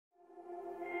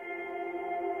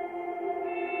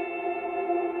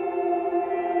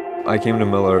I came to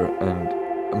Miller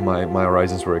and my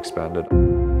horizons were expanded.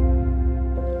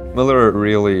 Miller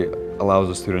really allows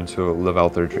a student to live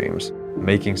out their dreams.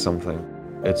 Making something,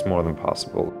 it's more than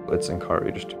possible. It's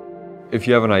encouraged. If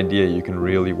you have an idea, you can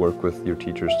really work with your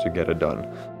teachers to get it done.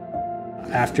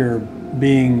 After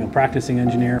being a practicing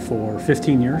engineer for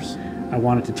 15 years, I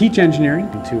wanted to teach engineering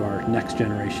to our next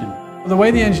generation. The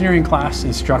way the engineering class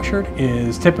is structured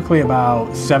is typically about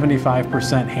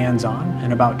 75% hands-on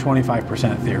and about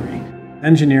 25% theory.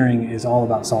 Engineering is all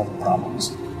about solving problems.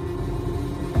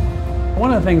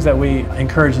 One of the things that we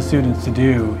encourage the students to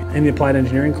do in the applied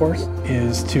engineering course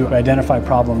is to identify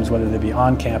problems, whether they be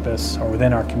on campus or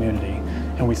within our community,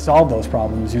 and we solve those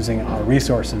problems using our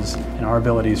resources and our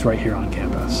abilities right here on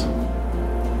campus.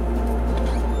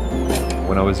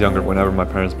 When I was younger, whenever my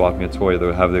parents bought me a toy, they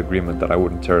would have the agreement that I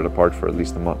wouldn't tear it apart for at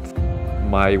least a month.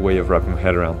 My way of wrapping my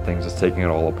head around things is taking it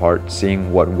all apart,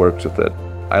 seeing what works with it.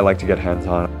 I like to get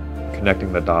hands-on,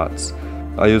 connecting the dots.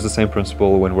 I use the same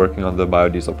principle when working on the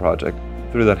biodiesel project.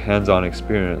 Through that hands-on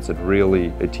experience,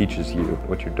 it teaches you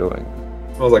what you're doing.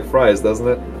 It smells like fries, doesn't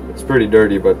it? It's pretty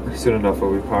dirty, but soon enough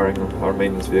we'll be powering our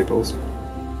maintenance vehicles.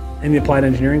 In the applied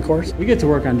engineering course, we get to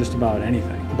work on just about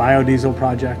anything. Biodiesel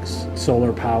projects,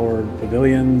 solar-powered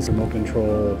pavilions, remote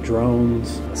control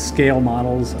drones, scale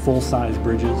models, full-size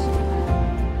bridges.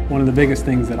 One of the biggest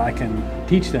things that I can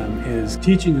teach them is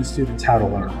teaching the students how to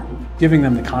learn. Giving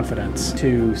them the confidence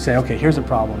to say, okay, here's a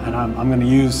problem, and I'm going to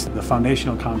use the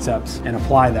foundational concepts and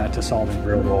apply that to solving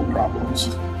real-world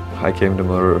problems. I came to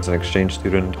Miller as an exchange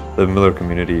student. The Miller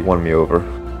community won me over.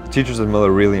 The teachers at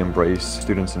Miller really embrace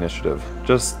students' initiative.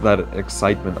 Just that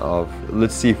excitement of,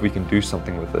 let's see if we can do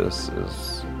something with this,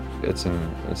 it's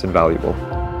invaluable.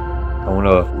 I want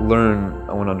to learn,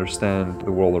 I want to understand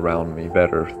the world around me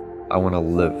better. I want to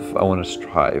live, I want to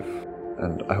strive,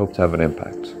 and I hope to have an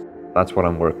impact. That's what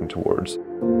I'm working towards.